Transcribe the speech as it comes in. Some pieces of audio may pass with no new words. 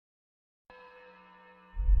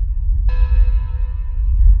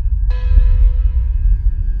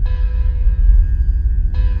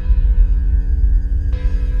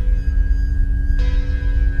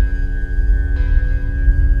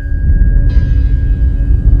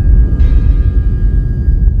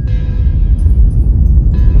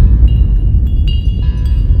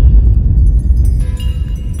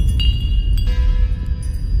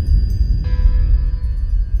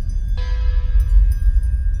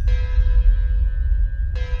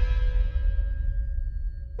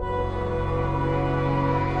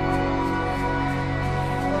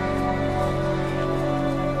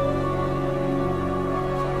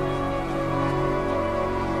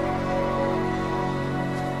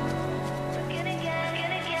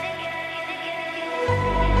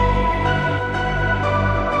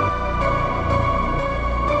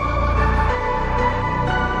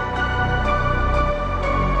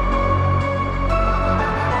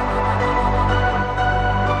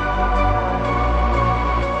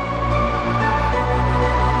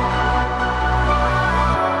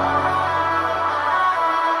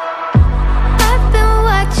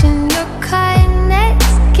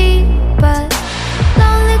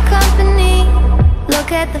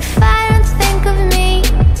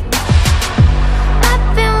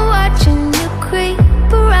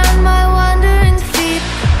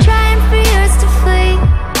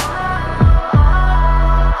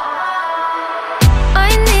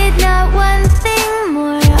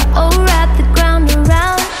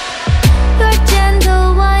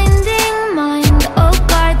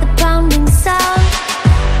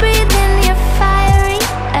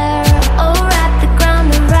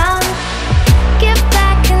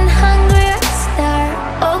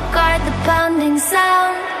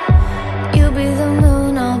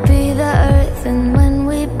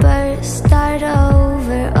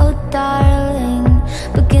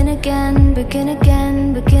again, begin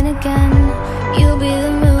again, begin again. You'll be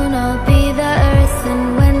the moon, I'll be the earth,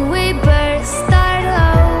 and when we burst, start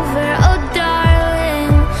over. Oh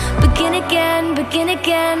darling, begin again, begin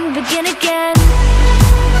again, begin again.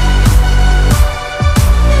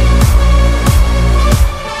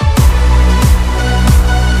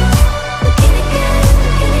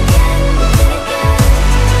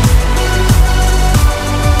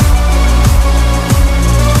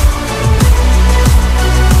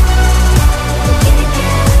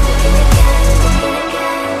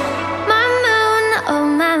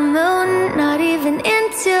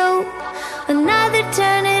 Another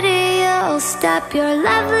eternity, you'll stop your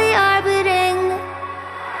lovely orbiting.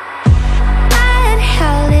 I had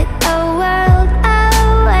held it a world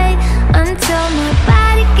away until my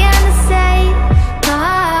body began to say,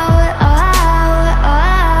 oh, oh,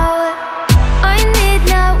 oh. I need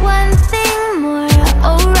not one thing more.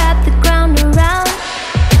 Oh, wrap the ground around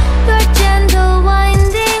your gentle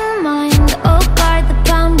winding mind. Oh, guard the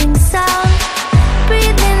pounding sound.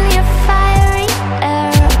 Breathe in your fiery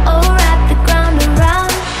air.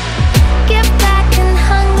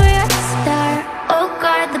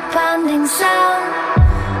 Pounding sound.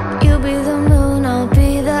 You'll be the moon, I'll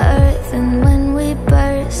be the earth, and when we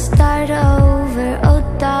burst, start over. Oh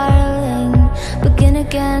darling, begin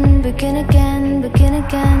again, begin again, begin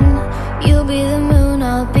again. You'll be the moon,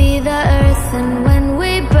 I'll be the earth, and when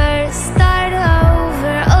we burst, start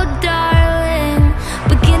over. Oh darling,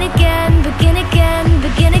 begin again, begin again,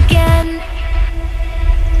 begin again.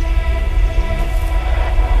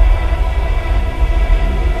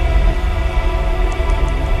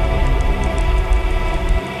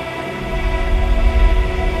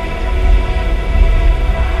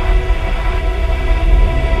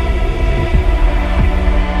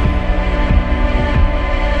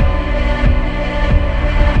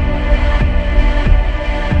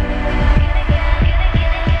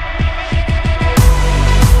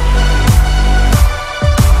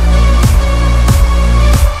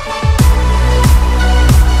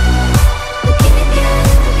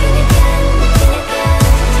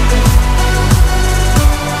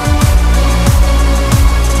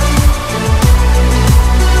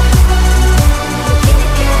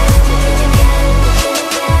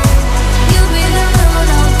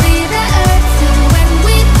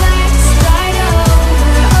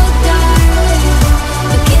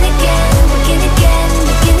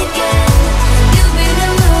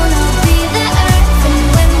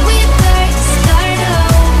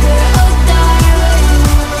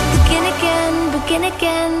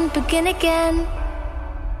 Begin again.